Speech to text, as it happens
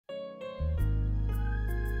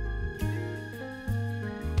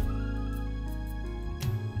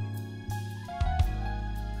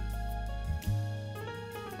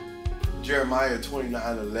Jeremiah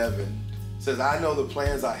 29:11 says, I know the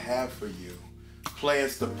plans I have for you,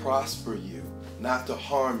 plans to prosper you, not to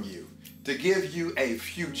harm you, to give you a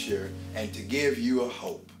future and to give you a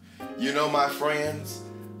hope. You know, my friends,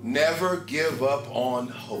 never give up on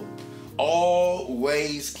hope.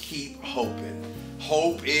 Always keep hoping.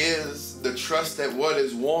 Hope is the trust that what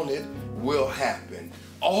is wanted will happen.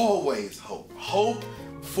 Always hope. Hope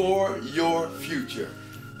for your future.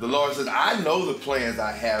 The Lord says, I know the plans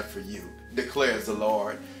I have for you, declares the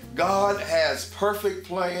Lord. God has perfect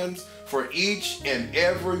plans for each and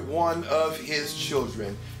every one of his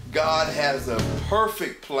children. God has a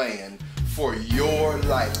perfect plan for your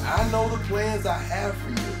life. I know the plans I have for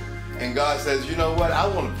you. And God says, you know what? I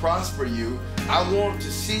want to prosper you. I want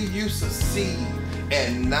to see you succeed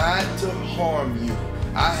and not to harm you.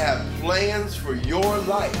 I have plans for your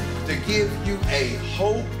life to give you a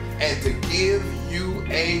hope and to give you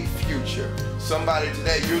a future. Somebody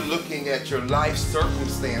today, you're looking at your life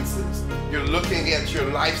circumstances. You're looking at your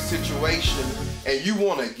life situation and you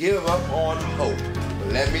want to give up on hope.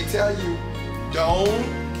 But let me tell you,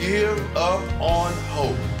 don't give up on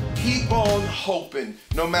hope. Keep on hoping.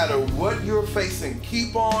 No matter what you're facing,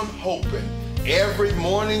 keep on hoping. Every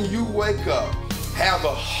morning you wake up, have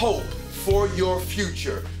a hope for your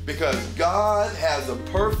future because God has a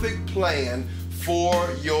perfect plan for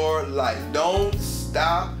your life. Don't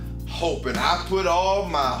stop hoping. I put all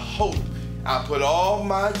my hope, I put all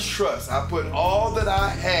my trust, I put all that I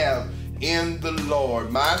have in the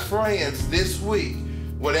Lord. My friends, this week,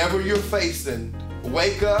 whatever you're facing,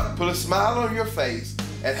 wake up, put a smile on your face,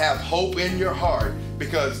 and have hope in your heart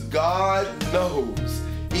because God knows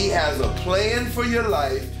he has a plan for your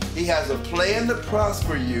life. He has a plan to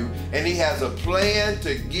prosper you, and he has a plan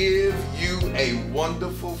to give you a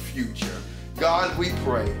wonderful future. God, we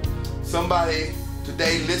pray. Somebody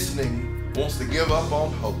today listening wants to give up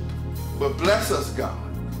on hope. But bless us, God.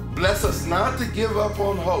 Bless us not to give up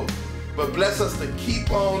on hope, but bless us to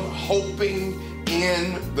keep on hoping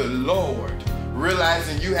in the Lord,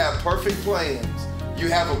 realizing you have perfect plans. You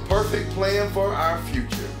have a perfect plan for our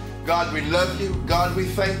future. God, we love you. God, we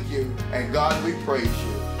thank you. And God, we praise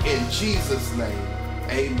you. In Jesus' name,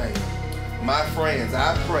 amen. My friends,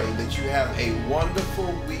 I pray that you have a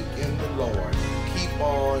wonderful week in the Lord. Keep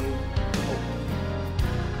on